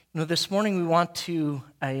This morning we want to,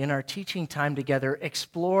 in our teaching time together,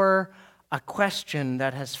 explore a question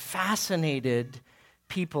that has fascinated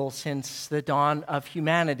people since the dawn of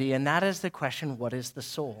humanity, and that is the question, what is the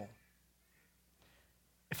soul?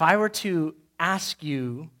 If I were to ask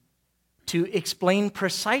you to explain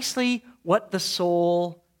precisely what the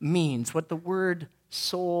soul means, what the word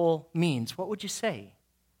soul means, what would you say?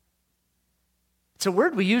 It's a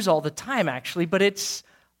word we use all the time, actually, but it's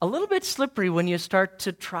a little bit slippery when you start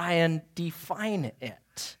to try and define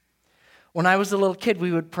it. When I was a little kid,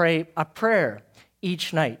 we would pray a prayer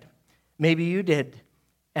each night. Maybe you did.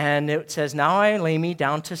 And it says, "Now I lay me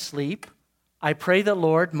down to sleep. I pray the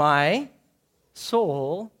Lord my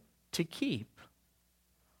soul to keep."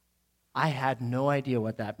 I had no idea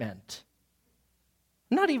what that meant.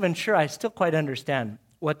 I'm not even sure I still quite understand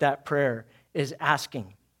what that prayer is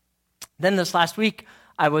asking. Then this last week,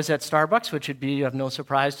 I was at Starbucks, which would be of no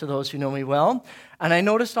surprise to those who know me well, and I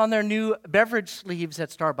noticed on their new beverage sleeves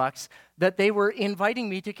at Starbucks that they were inviting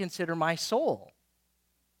me to consider my soul.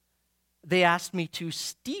 They asked me to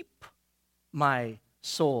steep my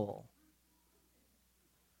soul,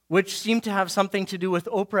 which seemed to have something to do with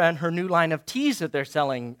Oprah and her new line of teas that they're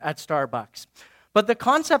selling at Starbucks. But the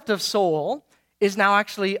concept of soul is now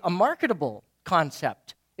actually a marketable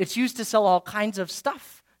concept. It's used to sell all kinds of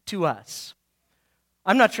stuff to us.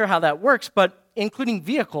 I'm not sure how that works, but including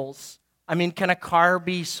vehicles, can a car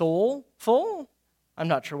be soulful? I'm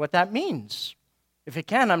not sure what that means. If it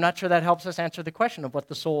can, I'm not sure that helps us answer the question of what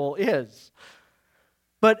the soul is.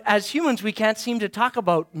 But as humans, we can't seem to talk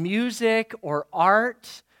about music or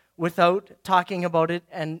art without talking about it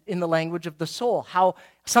and in the language of the soul, how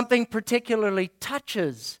something particularly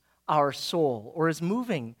touches our soul or is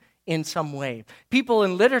moving in some way. People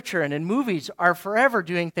in literature and in movies are forever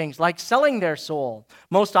doing things like selling their soul.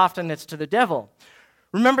 Most often it's to the devil.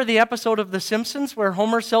 Remember the episode of The Simpsons where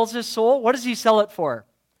Homer sells his soul? What does he sell it for?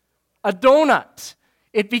 A donut.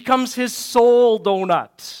 It becomes his soul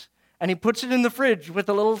donut. And he puts it in the fridge with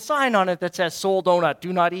a little sign on it that says, "Soul donut,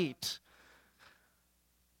 do not eat."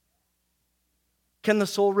 Can the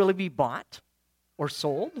soul really be bought or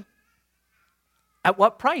sold? At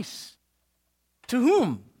what price? To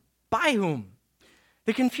whom? By whom?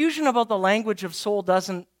 The confusion about the language of soul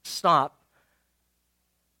doesn't stop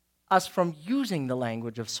us from using the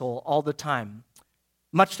language of soul all the time.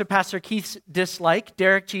 Much to Pastor Keith's dislike,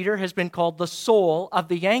 Derek Jeter has been called the soul of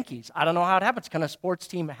the Yankees. I don't know how it happens. Can a sports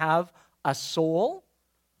team have a soul?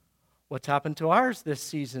 What's happened to ours this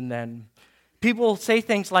season then? People say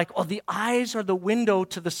things like, "Oh, the eyes are the window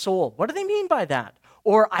to the soul." What do they mean by that?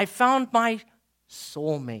 Or, "I found my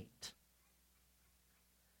soulmate."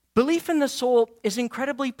 Belief in the soul is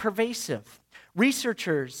incredibly pervasive.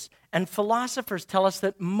 Researchers and philosophers tell us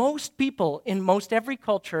that most people in most every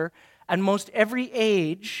culture and most every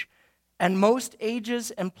age and most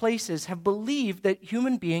ages and places have believed that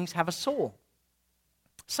human beings have a soul,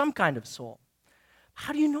 some kind of soul.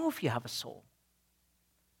 How do you know if you have a soul?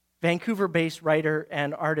 Vancouver-based writer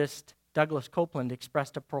and artist Douglas Copeland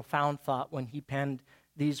expressed a profound thought when he penned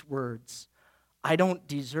these words, "I don't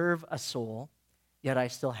deserve a soul, yet I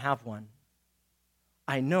still have one.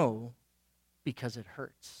 I know because it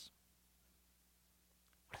hurts."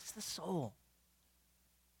 What is the soul?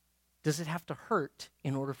 Does it have to hurt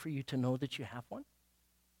in order for you to know that you have one?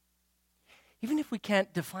 Even if we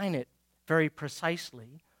can't define it very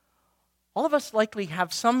precisely, all of us likely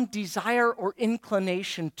have some desire or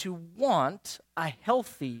inclination to want a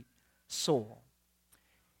healthy soul.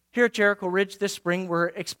 Here at Jericho Ridge this spring, we're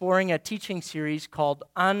exploring a teaching series called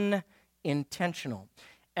Unintentional.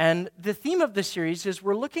 And the theme of the series is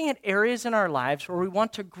we're looking at areas in our lives where we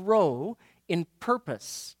want to grow in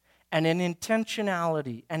purpose and in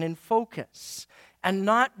intentionality and in focus and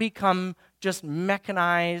not become just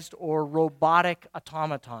mechanized or robotic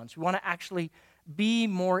automatons. We want to actually be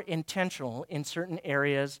more intentional in certain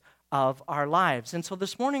areas of our lives. And so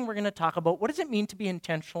this morning we're going to talk about what does it mean to be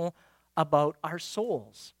intentional about our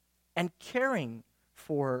souls and caring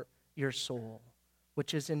for your soul,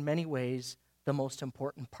 which is in many ways the most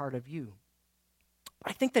important part of you.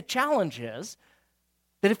 I think the challenge is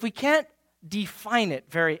that if we can't define it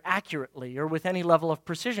very accurately or with any level of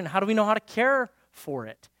precision, how do we know how to care for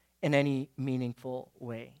it in any meaningful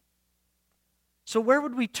way? So where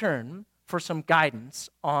would we turn for some guidance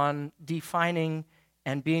on defining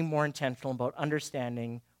and being more intentional about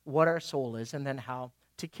understanding what our soul is and then how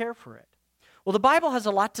to care for it? Well, the Bible has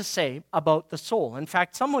a lot to say about the soul. In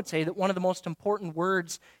fact, some would say that one of the most important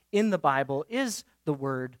words in the Bible is the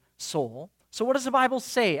word soul. So what does the Bible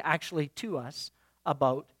say actually to us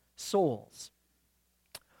about souls?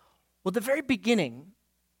 Well, the very beginning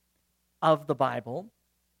of the Bible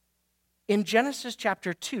In Genesis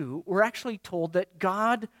chapter 2, we're actually told that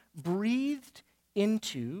God breathed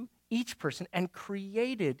into each person and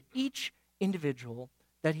created each individual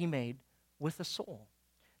that he made with a soul.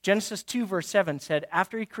 Genesis 2 verse 7 said,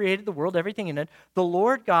 after he created the world, everything in it, the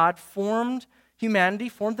Lord God formed humanity,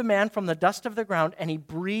 formed the man from the dust of the ground, and he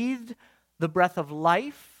breathed the breath of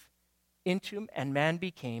life into him, and man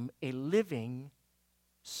became a living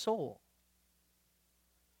soul.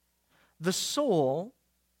 The soul,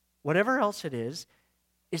 whatever else it is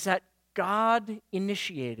that God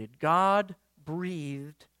initiated, God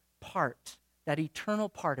breathed part, that eternal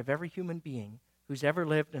part of every human being who's ever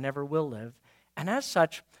lived and ever will live. And as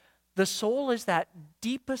such, the soul is that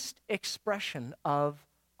deepest expression of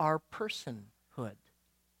our personhood.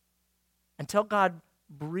 Until God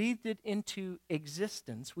breathed it into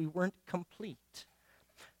existence, we weren't complete.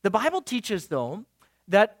 The Bible teaches, though,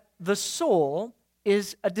 that the soul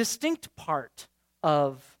is a distinct part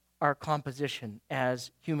of our composition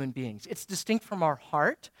as human beings. It's distinct from our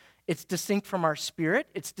heart, it's distinct from our spirit,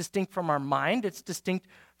 it's distinct from our mind, it's distinct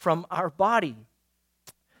from our body.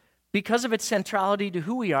 Because of its centrality to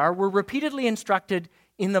who we are, we're repeatedly instructed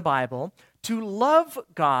in the Bible to love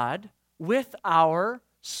God with our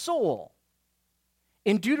soul.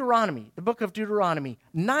 In Deuteronomy, the book of Deuteronomy,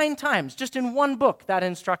 9 times, just in one book, that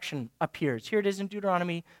instruction appears. Here it is in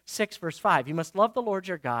Deuteronomy 6, verse 5. You must love the Lord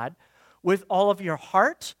your God with all of your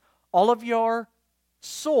heart, all of your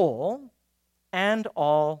soul, and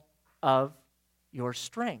all of your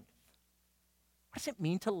strength. What does it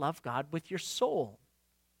mean to love God with your soul?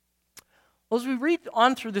 Well, as we read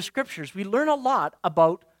on through the scriptures, we learn a lot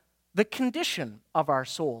about the condition of our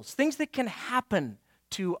souls, things that can happen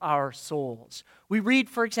to our souls. We read,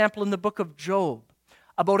 for example, in the book of Job,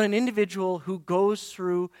 about an individual who goes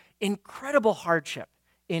through incredible hardship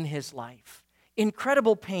in his life,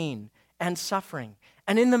 incredible pain and suffering.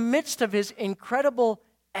 And in the midst of his incredible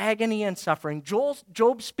agony and suffering,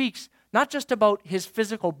 Job speaks not just about his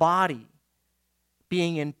physical body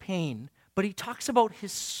being in pain, but he talks about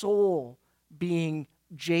his soul being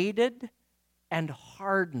jaded and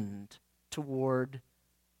hardened toward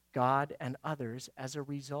God and others as a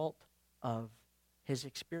result of his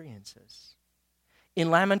experiences.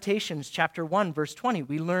 In Lamentations chapter 1, verse 20,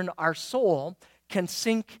 we learn our soul can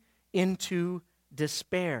sink into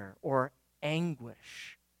despair or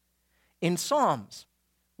anguish. In Psalms,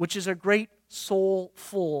 which is a great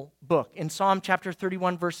soulful book, in Psalm chapter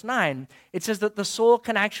 31, verse 9, it says that the soul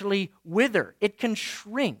can actually wither, it can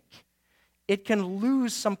shrink. It can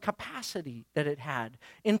lose some capacity that it had.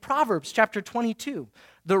 In Proverbs chapter 22,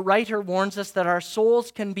 the writer warns us that our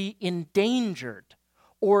souls can be endangered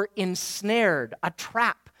or ensnared. A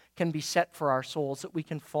trap can be set for our souls that we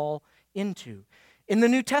can fall into. In the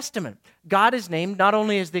New Testament, God is named not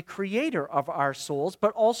only as the creator of our souls,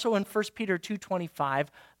 but also in 1 Peter 2:25,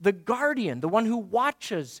 the guardian, the one who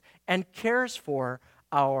watches and cares for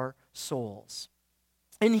our souls.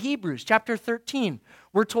 In Hebrews chapter 13,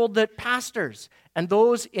 we're told that pastors and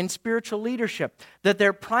those in spiritual leadership, that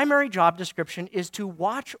their primary job description is to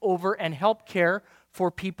watch over and help care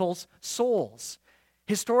for people's souls.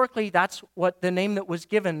 Historically, that's what the name that was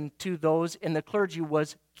given to those in the clergy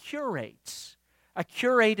was curates. A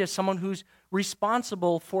curate is someone who's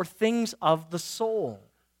responsible for things of the soul.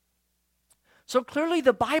 So clearly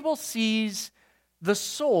the Bible sees the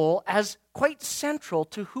soul as quite central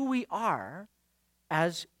to who we are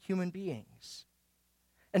as human beings.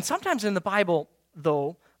 And sometimes in the Bible,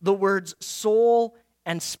 though, the words soul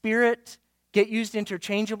and spirit get used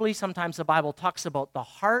interchangeably. Sometimes the Bible talks about the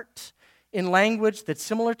heart in language that's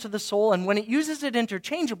similar to the soul, and when it uses it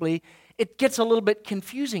interchangeably, it gets a little bit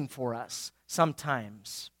confusing for us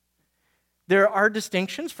sometimes. There are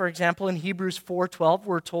distinctions. For example, in Hebrews 4:12,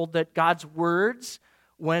 we're told that God's words,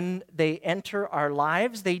 when they enter our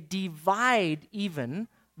lives, they divide even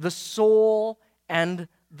the soul and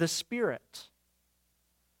the spirit.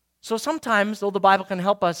 So sometimes, though the Bible can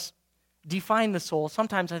help us define the soul,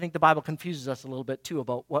 sometimes I think the Bible confuses us a little bit too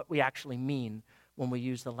about what we actually mean when we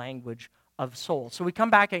use the language of soul. So we come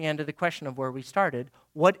back again to the question of where we started.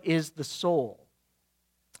 What is the soul?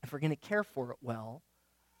 If we're going to care for it well,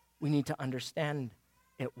 we need to understand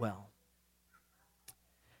it well.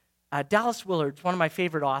 Dallas Willard's one of my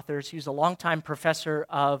favorite authors. He was a longtime professor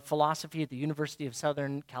of philosophy at the University of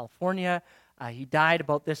Southern California. He died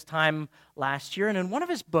about this time last year. And in one of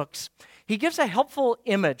his books, he gives a helpful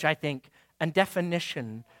image, I think, and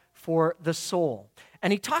definition for the soul.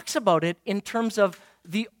 And he talks about it in terms of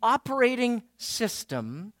the operating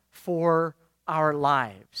system for our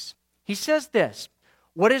lives. He says this: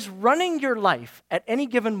 what is running your life at any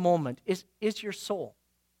given moment is your soul.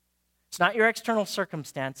 It's not your external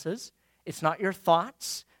circumstances. It's not your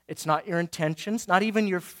thoughts. It's not your intentions, not even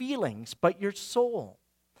your feelings, but your soul.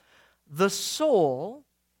 The soul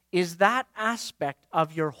is that aspect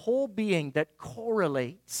of your whole being that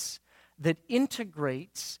correlates, that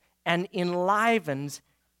integrates, and enlivens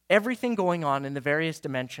everything going on in the various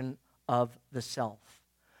dimensions of the self.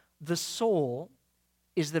 The soul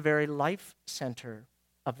is the very life center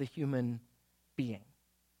of the human being.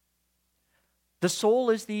 The soul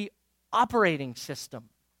is the operating system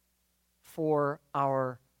for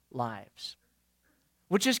our lives.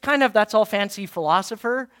 Which is kind of, that's all fancy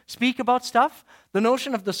philosopher speak about stuff. The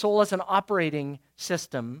notion of the soul as an operating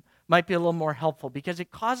system might be a little more helpful because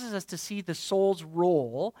it causes us to see the soul's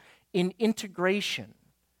role in integration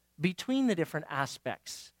between the different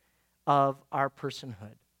aspects of our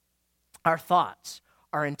personhood. Our thoughts,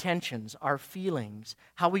 our intentions, our feelings,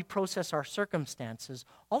 how we process our circumstances,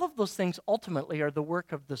 all of those things ultimately are the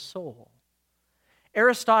work of the soul.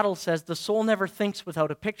 Aristotle says the soul never thinks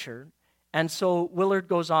without a picture, and so Willard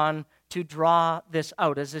goes on to draw this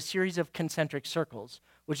out as a series of concentric circles,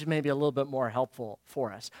 which is maybe a little bit more helpful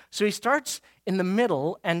for us. So he starts in the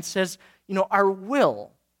middle and says, our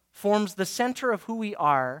will forms the center of who we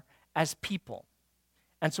are as people.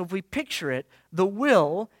 And so if we picture it, the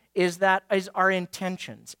will is our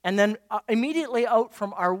intentions. And then immediately out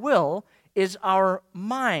from our will is our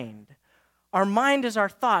mind. Our mind is our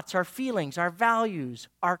thoughts, our feelings, our values,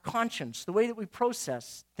 our conscience, the way that we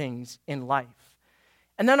process things in life.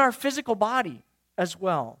 And then our physical body as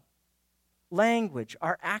well. Language,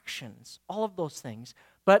 our actions, all of those things.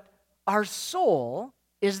 But our soul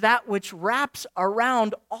is that which wraps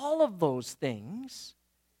around all of those things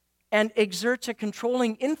and exerts a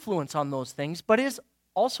controlling influence on those things, but is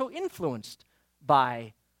also influenced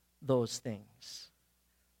by those things.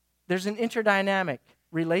 There's an interdynamic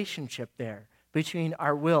relationship there between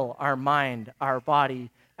our will, our mind, our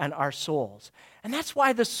body, and our souls. And that's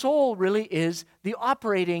why the soul really is the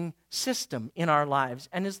operating system in our lives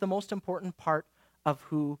and is the most important part of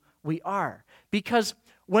who we are. Because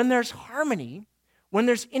when there's harmony, when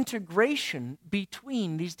there's integration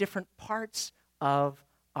between these different parts of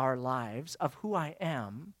our lives, of who I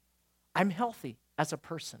am, I'm healthy as a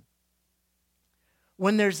person.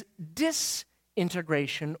 When there's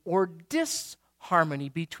disintegration or disharmony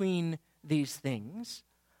between these things,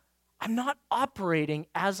 I'm not operating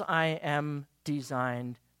as I am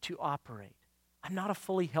designed to operate. I'm not a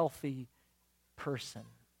fully healthy person.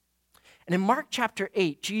 And in Mark chapter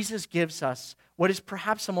 8, Jesus gives us what is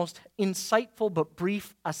perhaps the most insightful but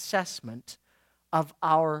brief assessment of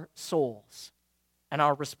our souls and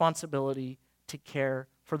our responsibility to care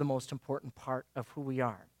for the most important part of who we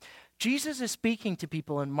are. Jesus is speaking to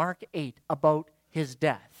people in Mark 8 about his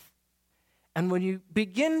death. And when you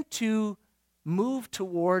begin to move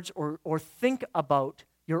towards or think about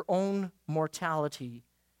your own mortality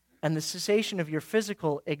and the cessation of your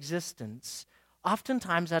physical existence,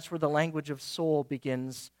 oftentimes that's where the language of soul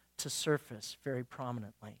begins to surface very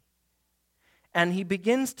prominently. And he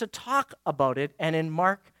begins to talk about it, and in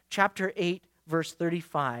Mark chapter 8, verse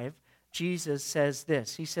 35, Jesus says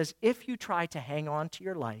this. He says, if you try to hang on to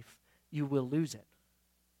your life, you will lose it.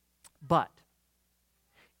 But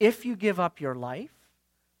if you give up your life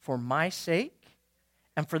for my sake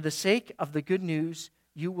and for the sake of the good news,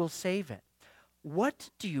 you will save it. What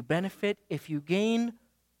do you benefit if you gain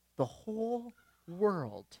the whole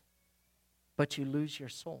world, but you lose your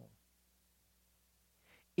soul?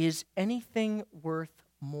 Is anything worth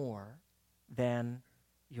more than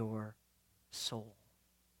your soul?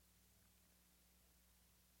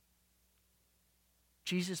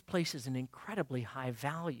 Jesus places an incredibly high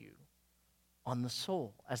value on the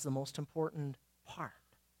soul as the most important part.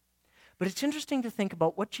 But it's interesting to think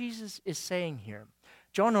about what Jesus is saying here.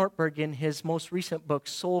 John Ortberg, in his most recent book,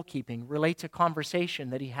 Soul Keeping, relates a conversation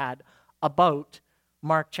that he had about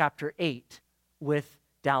Mark chapter 8 with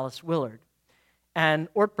Dallas Willard.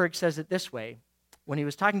 And Ortberg says it this way. When he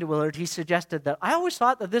was talking to Willard, he suggested that, I always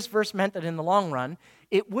thought that this verse meant that in the long run,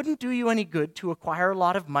 it wouldn't do you any good to acquire a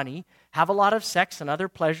lot of money, have a lot of sex and other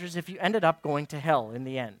pleasures if you ended up going to hell in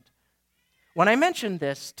the end. When I mentioned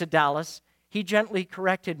this to Dallas, he gently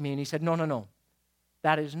corrected me and he said, no.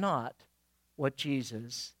 That is not what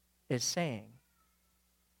Jesus is saying.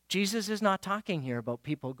 Jesus is not talking here about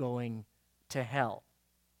people going to hell.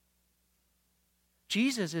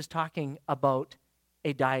 Jesus is talking about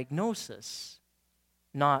a diagnosis,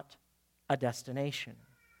 not a destination.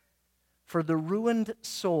 For the ruined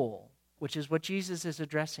soul, which is what Jesus is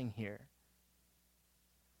addressing here,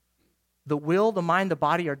 the will, the mind, the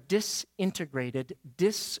body are disintegrated,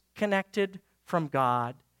 disconnected from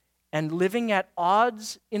God, and living at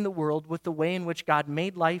odds in the world with the way in which God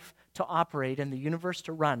made life to operate and the universe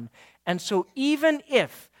to run. And so even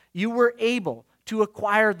if you were able to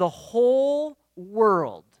acquire the whole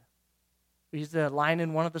world, we used the line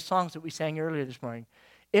in one of the songs that we sang earlier this morning,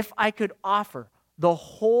 if I could offer the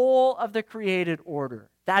whole of the created order,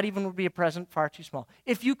 that even would be a present far too small.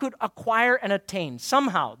 If you could acquire and attain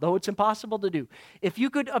somehow, though it's impossible to do, if you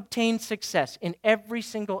could obtain success in every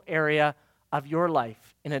single area of your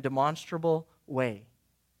life in a demonstrable way,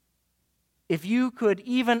 if you could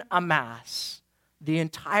even amass the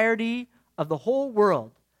entirety of the whole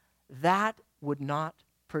world, that would not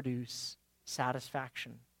produce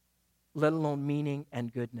satisfaction, let alone meaning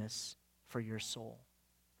and goodness for your soul.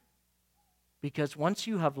 Because once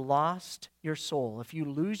you have lost your soul, if you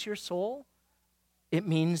lose your soul, it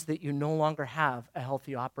means that you no longer have a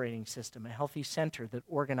healthy operating system, a healthy center that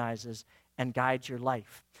organizes and guides your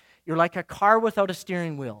life. You're like a car without a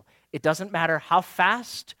steering wheel. It doesn't matter how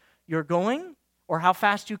fast you're going or how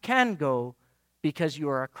fast you can go, because you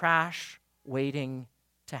are a crash waiting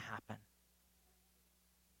to happen.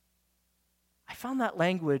 I found that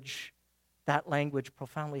language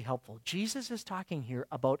profoundly helpful. Jesus is talking here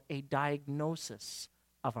about a diagnosis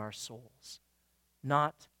of our souls,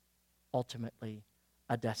 not ultimately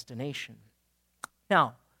a destination.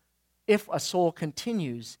 Now, if a soul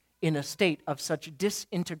continues in a state of such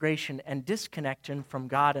disintegration and disconnection from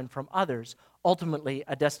God and from others, ultimately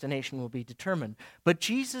a destination will be determined. But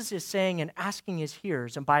Jesus is saying and asking his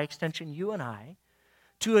hearers, and by extension you and I,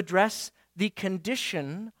 to address the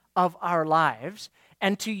condition of our lives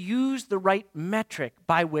and to use the right metric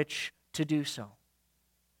by which to do so.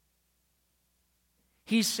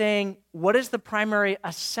 He's saying, what is the primary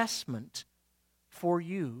assessment for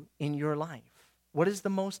you in your life? What is the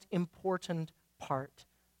most important part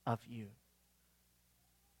of you?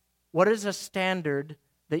 What is a standard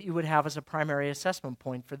that you would have as a primary assessment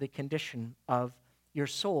point for the condition of your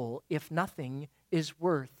soul if nothing is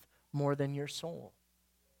worth more than your soul?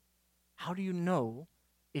 How do you know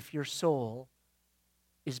if your soul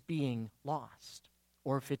is being lost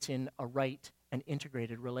or if it's in a right and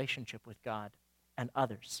integrated relationship with God and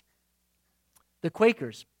others? The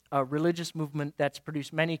Quakers, a religious movement that's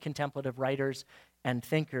produced many contemplative writers and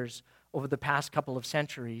thinkers over the past couple of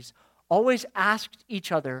centuries, always asked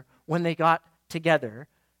each other when they got together,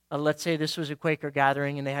 let's say this was a Quaker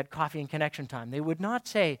gathering and they had coffee and connection time, they would not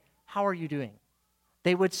say, "How are you doing?"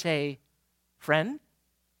 They would say, "Friend,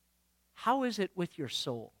 how is it with your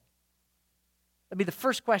soul?" That'd be the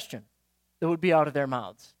first question that would be out of their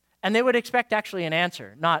mouths. And they would expect actually an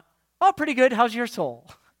answer, not, "Oh, pretty good, how's your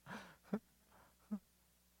soul?"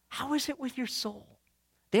 How is it with your soul?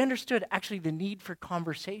 They understood actually the need for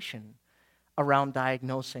conversation around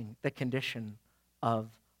diagnosing the condition of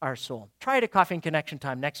our soul. Try it at Coffee and Connection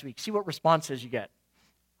time next week. See what responses you get.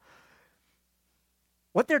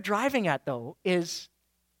 What they're driving at, though, is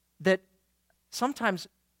that sometimes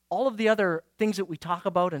all of the other things that we talk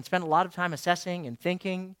about and spend a lot of time assessing and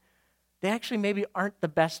thinking, they actually maybe aren't the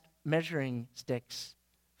best measuring sticks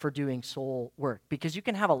for doing soul work. Because you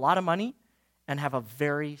can have a lot of money and have a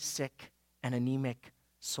very sick and anemic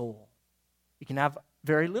soul. You can have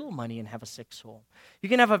very little money and have a sick soul. You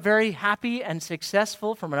can have a very happy and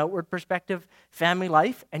successful, from an outward perspective, family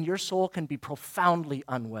life, and your soul can be profoundly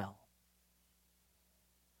unwell.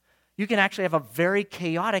 You can actually have a very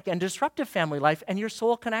chaotic and disruptive family life, and your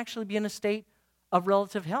soul can actually be in a state of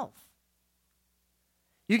relative health.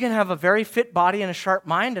 You can have a very fit body and a sharp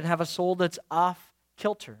mind and have a soul that's off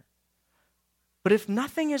kilter. But if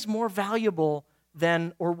nothing is more valuable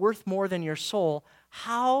than or worth more than your soul,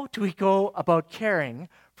 how do we go about caring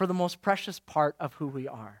for the most precious part of who we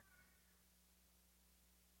are?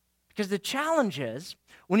 Because the challenge is,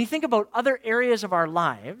 when you think about other areas of our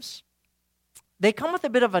lives, they come with a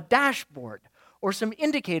bit of a dashboard or some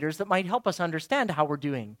indicators that might help us understand how we're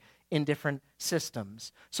doing in different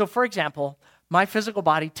systems. So, for example, my physical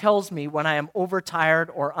body tells me when I am overtired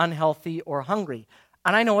or unhealthy or hungry.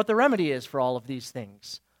 And I know what the remedy is for all of these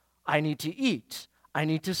things. I need to eat. I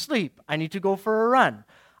need to sleep. I need to go for a run.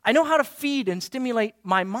 I know how to feed and stimulate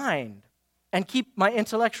my mind and keep my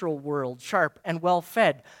intellectual world sharp and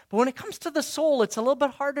well-fed. But when it comes to the soul, it's a little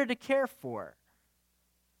bit harder to care for.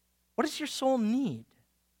 What does your soul need?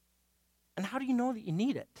 And how do you know that you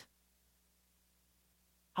need it?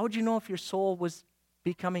 How would you know if your soul was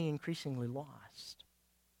becoming increasingly lost?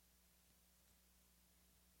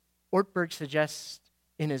 Ortberg suggests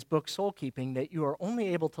in his book, Soul Keeping, that you are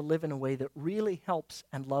only able to live in a way that really helps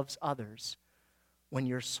and loves others when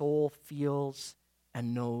your soul feels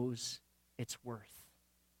and knows its worth.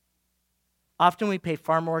 Often we pay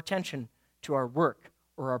far more attention to our work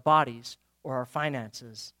or our bodies or our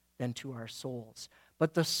finances than to our souls.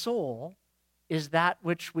 But the soul is that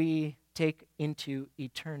which we take into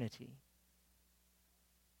eternity.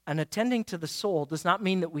 And attending to the soul does not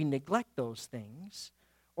mean that we neglect those things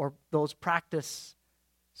or those practices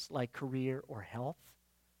like career or health,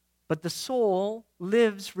 but the soul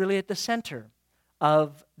lives really at the center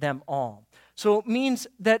of them all. So it means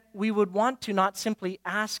that we would want to not simply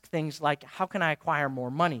ask things like, how can I acquire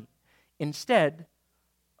more money? Instead,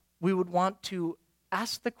 we would want to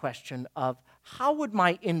ask the question of, how would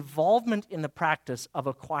my involvement in the practice of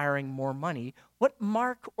acquiring more money, what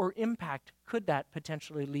mark or impact could that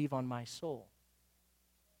potentially leave on my soul?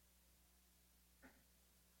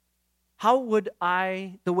 How would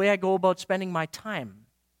the way I go about spending my time,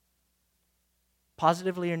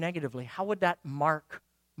 positively or negatively, how would that mark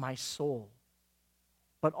my soul,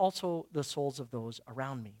 but also the souls of those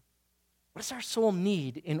around me? What does our soul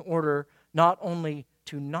need in order not only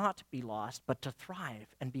to not be lost, but to thrive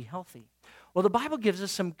and be healthy? Well, the Bible gives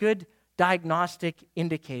us some good diagnostic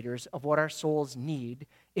indicators of what our souls need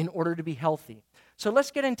in order to be healthy. So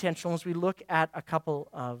let's get intentional as we look at a couple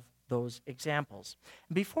of those examples.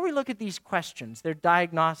 Before we look at these questions, they're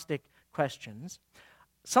diagnostic questions.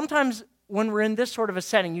 Sometimes when we're in this sort of a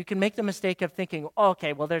setting, you can make the mistake of thinking, oh,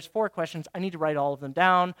 okay, well, there's 4 questions. I need to write all of them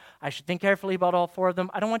down. I should think carefully about all 4 of them.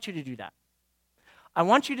 I don't want you to do that. I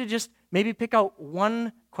want you to just maybe pick out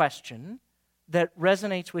one question that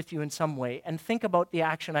resonates with you in some way and think about the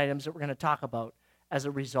action items that we're going to talk about as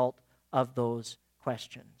a result of those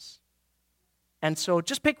questions. And so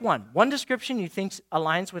just pick one description you think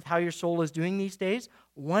aligns with how your soul is doing these days,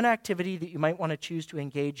 one activity that you might want to choose to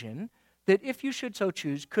engage in that, if you should so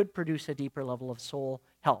choose, could produce a deeper level of soul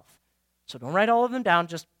health. So don't write all of them down,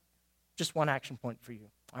 just one action point for you,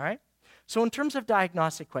 all right? So in terms of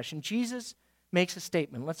diagnostic question, Jesus makes a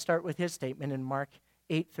statement. Let's start with his statement in Mark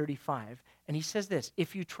 8:35. And he says this,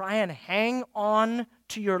 if you try and hang on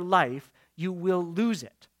to your life, you will lose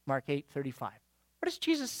it. Mark 8:35. What is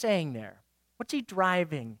Jesus saying there? What's he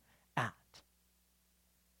driving at?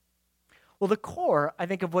 Well, the core, I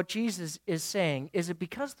think, of what Jesus is saying is that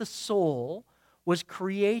because the soul was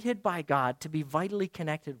created by God to be vitally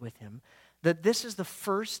connected with him, that this is the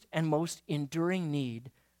first and most enduring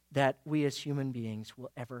need that we as human beings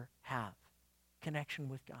will ever have, connection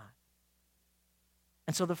with God.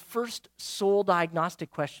 And so the first soul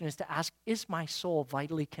diagnostic question is to ask, is my soul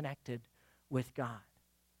vitally connected with God?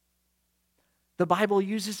 The Bible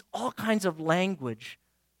uses all kinds of language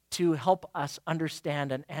to help us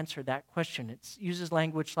understand and answer that question. It uses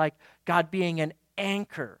language like God being an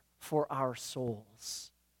anchor for our souls,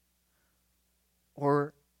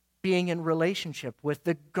 or being in relationship with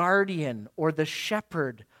the guardian or the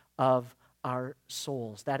shepherd of our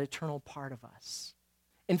souls, that eternal part of us.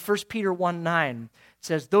 In 1 Peter 1:9, it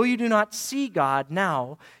says, though you do not see God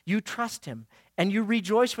now, you trust him, and you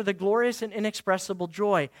rejoice with a glorious and inexpressible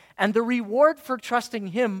joy. And the reward for trusting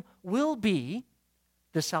him will be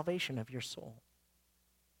the salvation of your soul.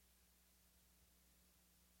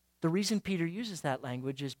 The reason Peter uses that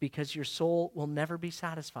language is because your soul will never be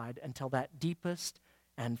satisfied until that deepest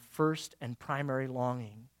and first and primary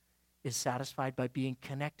longing is satisfied by being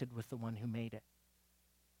connected with the one who made it.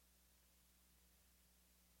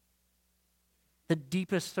 The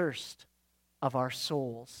deepest thirst of our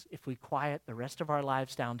souls, if we quiet the rest of our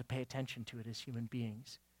lives down to pay attention to it as human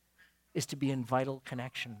beings, is to be in vital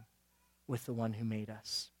connection with the one who made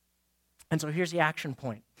us. And so here's the action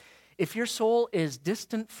point. If your soul is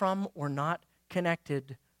distant from or not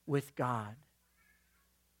connected with God,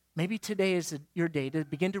 maybe today is your day to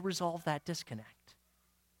begin to resolve that disconnect.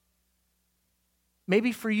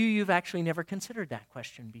 Maybe for you, you've actually never considered that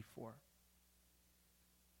question before.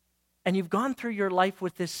 And you've gone through your life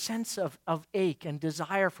with this sense of ache and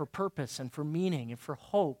desire for purpose and for meaning and for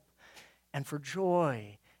hope and for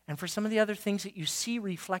joy and for some of the other things that you see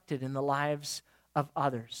reflected in the lives of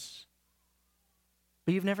others.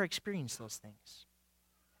 But you've never experienced those things.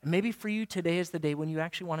 And maybe for you, today is the day when you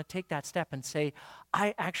actually want to take that step and say,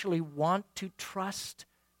 I actually want to trust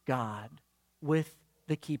God with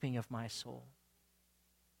the keeping of my soul.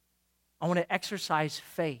 I want to exercise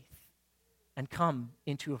faith and come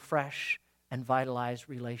into a fresh and vitalized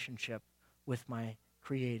relationship with my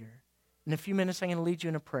Creator. In a few minutes, I'm going to lead you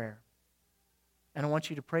in a prayer. And I want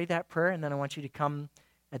you to pray that prayer, and then I want you to come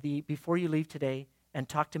before you leave today and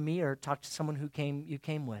talk to me or talk to someone you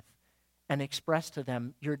came with and express to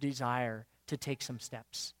them your desire to take some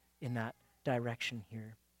steps in that direction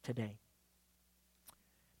here today.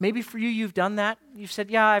 Maybe for you, you've done that. You've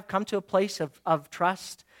said, yeah, I've come to a place of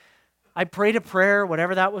trust. I prayed a prayer,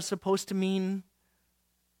 whatever that was supposed to mean.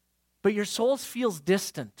 but your soul feels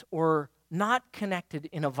distant or not connected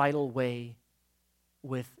in a vital way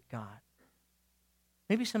with God.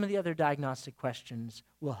 Maybe some of the other diagnostic questions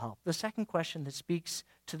will help. The second question that speaks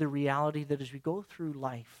to the reality that as we go through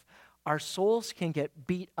life, our souls can get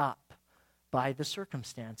beat up by the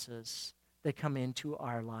circumstances that come into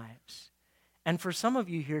our lives. And for some of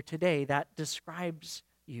you here today, that describes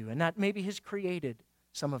you, and that maybe has created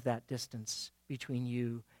some of that distance between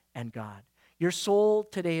you and God. Your soul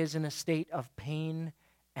today is in a state of pain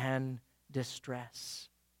and distress.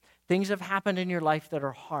 Things have happened in your life that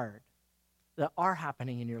are hard, that are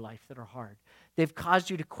happening in your life that are hard. They've caused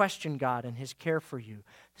you to question God and his care for you.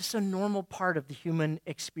 This is a normal part of the human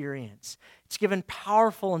experience. It's given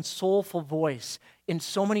powerful and soulful voice in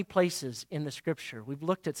so many places in the Scripture. We've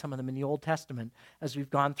looked at some of them in the Old Testament as we've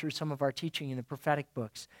gone through some of our teaching in the prophetic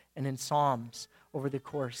books and in Psalms over the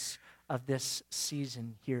course of this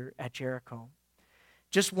season here at Jericho.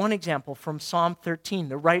 Just one example from Psalm 13.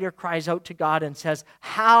 The writer cries out to God and says,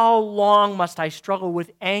 "How long must I struggle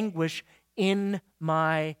with anguish in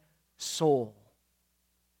my soul?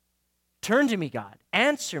 Turn to me, God.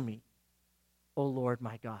 Answer me, O Lord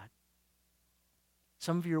my God."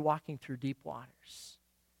 Some of you are walking through deep waters,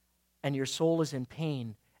 and your soul is in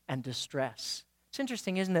pain and distress. It's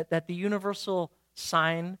interesting, isn't it, that the universal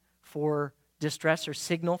sign for distress or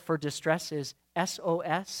signal for distress is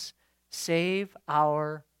SOS, save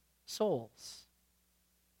our souls.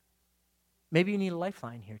 Maybe you need a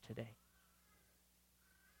lifeline here today.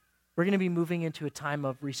 We're going to be moving into a time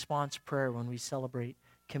of response prayer when we celebrate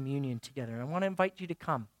communion together. And I want to invite you to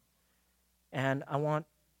come. And I want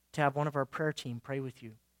to have one of our prayer team pray with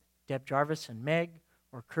you. Deb Jarvis and Meg,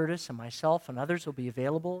 or Curtis and myself and others will be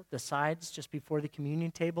available at the sides just before the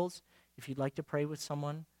communion tables if you'd like to pray with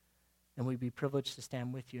someone. And we'd be privileged to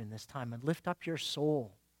stand with you in this time and lift up your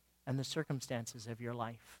soul and the circumstances of your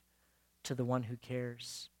life to the one who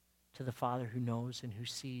cares, to the Father who knows and who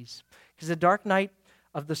sees. Because the dark night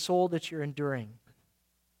of the soul that you're enduring,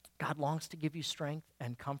 God longs to give you strength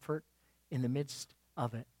and comfort in the midst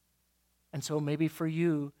of it. And so maybe for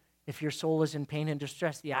you, if your soul is in pain and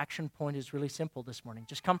distress, the action point is really simple this morning.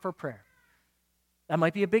 Just come for prayer. That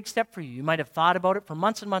might be a big step for you. You might have thought about it for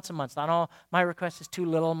months and months and months. Not all my request is too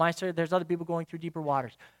little. There's other people going through deeper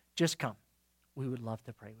waters. Just come. We would love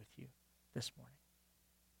to pray with you this morning.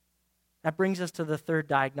 That brings us to the third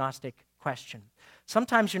diagnostic question.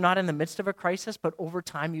 Sometimes you're not in the midst of a crisis, but over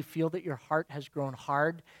time you feel that your heart has grown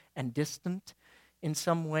hard and distant in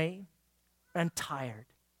some way and tired.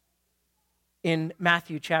 In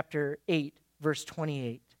Matthew chapter 8, verse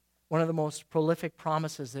 28, one of the most prolific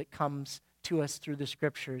promises that comes to us through the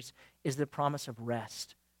Scriptures is the promise of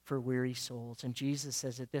rest for weary souls. And Jesus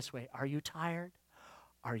says it this way: are you tired?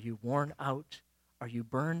 Are you worn out? Are you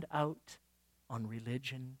burned out on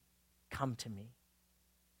religion? Come to me.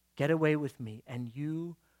 Get away with me, and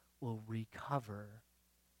you will recover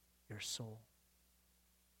your soul.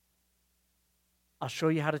 I'll show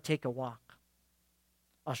you how to take a walk.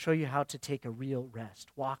 I'll show you how to take a real rest.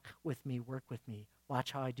 Walk with me, work with me.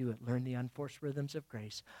 Watch how I do it. Learn the unforced rhythms of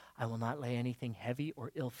grace. I will not lay anything heavy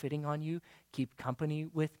or ill-fitting on you. Keep company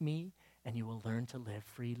with me, and you will learn to live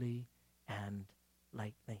freely and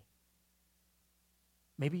lightly.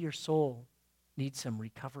 Maybe your soul needs some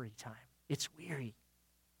recovery time. It's weary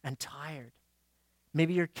and tired.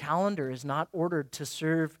 Maybe your calendar is not ordered to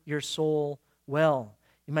serve your soul well.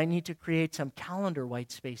 You might need to create some calendar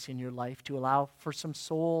white space in your life to allow for some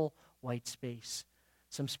soul white space,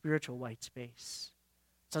 some spiritual white space.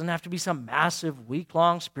 It doesn't have to be some massive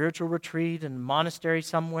week-long spiritual retreat in a monastery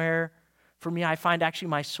somewhere. For me, I find actually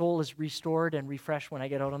my soul is restored and refreshed when I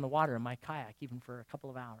get out on the water in my kayak, even for a couple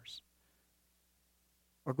of hours.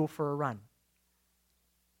 Or go for a run.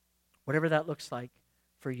 Whatever that looks like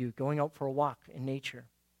for you, going out for a walk in nature.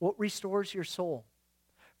 What restores your soul?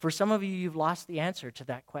 For some of you, you've lost the answer to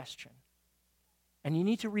that question. And you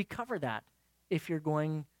need to recover that if you're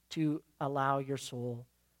going to allow your soul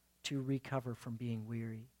to recover from being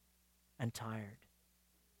weary and tired.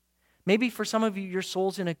 Maybe for some of you, your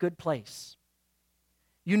soul's in a good place.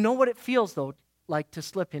 You know what it feels, though, like to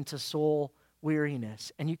slip into soul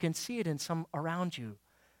weariness, and you can see it in some around you.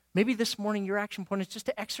 Maybe this morning your action point is just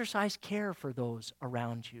to exercise care for those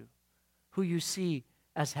around you who you see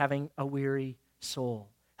as having a weary soul.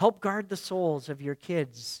 Help guard the souls of your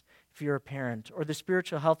kids if you're a parent, or the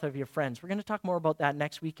spiritual health of your friends. We're going to talk more about that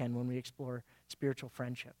next weekend when we explore spiritual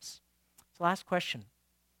friendships. So the last question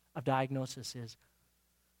of diagnosis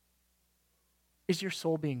is your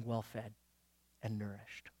soul being well fed and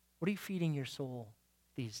nourished? What are you feeding your soul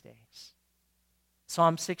these days?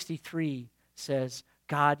 Psalm 63 says,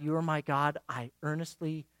 God, you are my God. I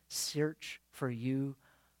earnestly search for you.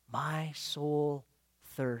 My soul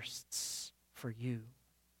thirsts for you.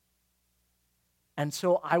 And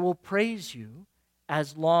so I will praise you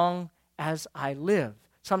as long as I live.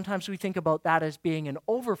 Sometimes we think about that as being an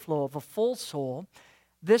overflow of a full soul.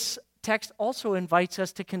 This text also invites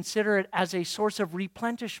us to consider it as a source of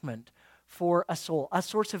replenishment for a soul, a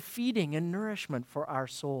source of feeding and nourishment for our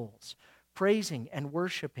souls, praising and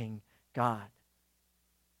worshiping God.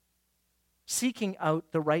 Seeking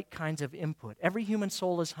out the right kinds of input. Every human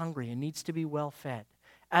soul is hungry and needs to be well fed.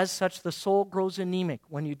 As such, the soul grows anemic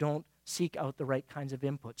when you don't seek out the right kinds of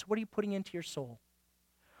input. So what are you putting into your soul?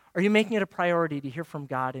 Are you making it a priority to hear from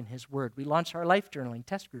God in His Word? We launched our life journaling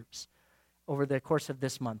test groups over the course of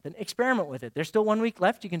this month, and experiment with it. There's still 1 week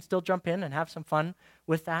left. You can still jump in and have some fun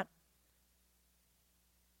with that.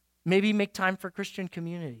 Maybe make time for Christian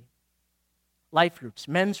community. Life groups,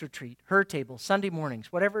 men's retreat, her table, Sunday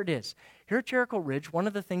mornings, whatever it is. Here at Jericho Ridge, one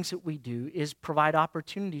of the things that we do is provide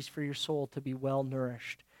opportunities for your soul to be well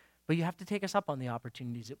nourished. But you have to take us up on the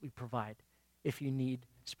opportunities that we provide if you need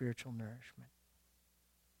spiritual nourishment.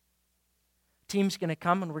 Team's going to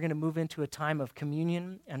come and we're going to move into a time of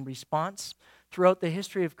communion and response. Throughout the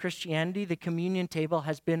history of Christianity, the communion table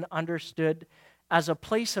has been understood as a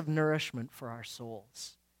place of nourishment for our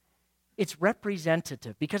souls. It's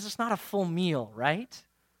representative because it's not a full meal, right?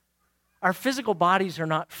 Our physical bodies are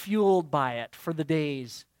not fueled by it for the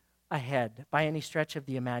days ahead by any stretch of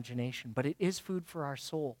the imagination, but it is food for our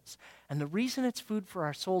souls. And the reason it's food for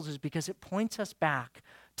our souls is because it points us back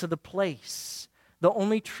to the place, the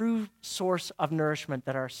only true source of nourishment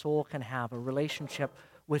that our soul can have, a relationship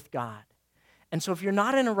with God. And so if you're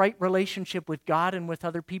not in a right relationship with God and with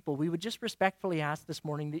other people, we would just respectfully ask this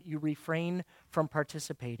morning that you refrain from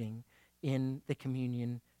participating in the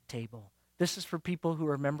communion table. This is for people who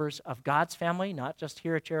are members of God's family, not just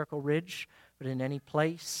here at Jericho Ridge, but in any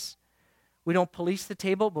place. We don't police the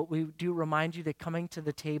table, but we do remind you that coming to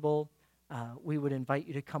the table, we would invite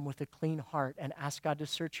you to come with a clean heart and ask God to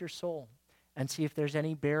search your soul and see if there's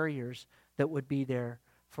any barriers that would be there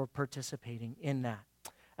for participating in that.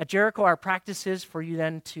 At Jericho, our practice is for you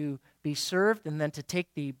then to be served and then to take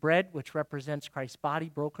the bread, which represents Christ's body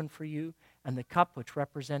broken for you, and the cup, which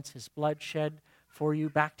represents His blood shed for you,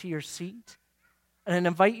 back to your seat. And I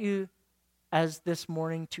invite you, as this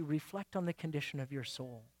morning, to reflect on the condition of your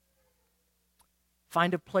soul.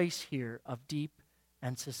 Find a place here of deep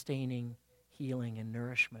and sustaining healing and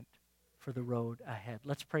nourishment for the road ahead.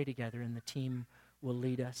 Let's pray together, and the team will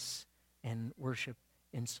lead us in worship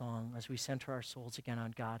in song as we center our souls again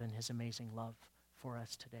on God and His amazing love for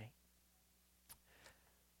us today.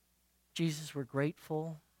 Jesus, we're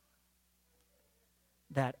grateful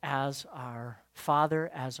that as our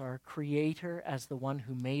Father, as our Creator, as the one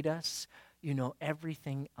who made us, you know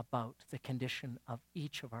everything about the condition of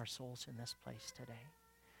each of our souls in this place today.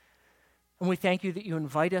 And we thank you that you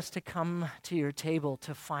invite us to come to your table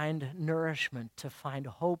to find nourishment, to find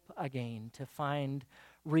hope again, to find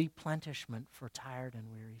replenishment for tired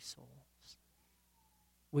and weary souls.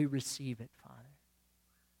 We receive it, Father.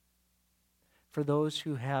 For those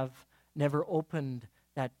who have never opened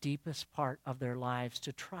that deepest part of their lives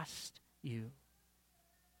to trust you,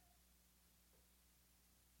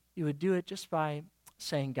 you would do it just by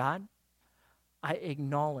saying, God, I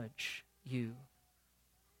acknowledge you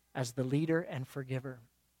as the leader and forgiver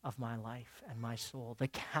of my life and my soul, the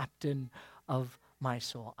captain of my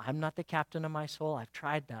soul. I'm not the captain of my soul. I've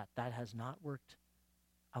tried that. That has not worked.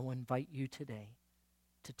 I will invite you today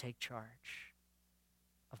to take charge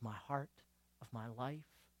of my heart, of my life,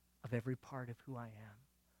 of every part of who I am.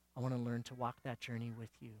 I want to learn to walk that journey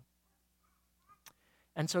with you.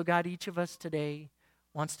 And so, God, each of us today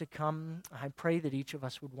wants to come. I pray that each of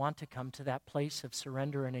us would want to come to that place of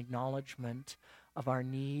surrender and acknowledgement of our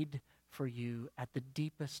need for you at the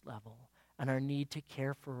deepest level and our need to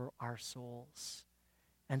care for our souls.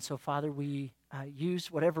 And so, Father, we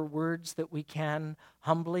use whatever words that we can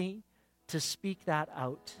humbly to speak that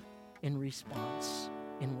out in response,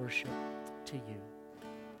 in worship to you.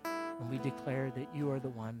 And we declare that you are the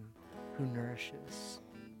one who nourishes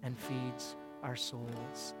and feeds our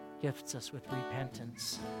souls, gifts us with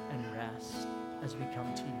repentance and rest as we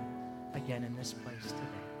come to you again in this place today.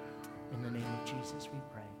 In the name of Jesus we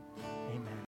pray. Amen.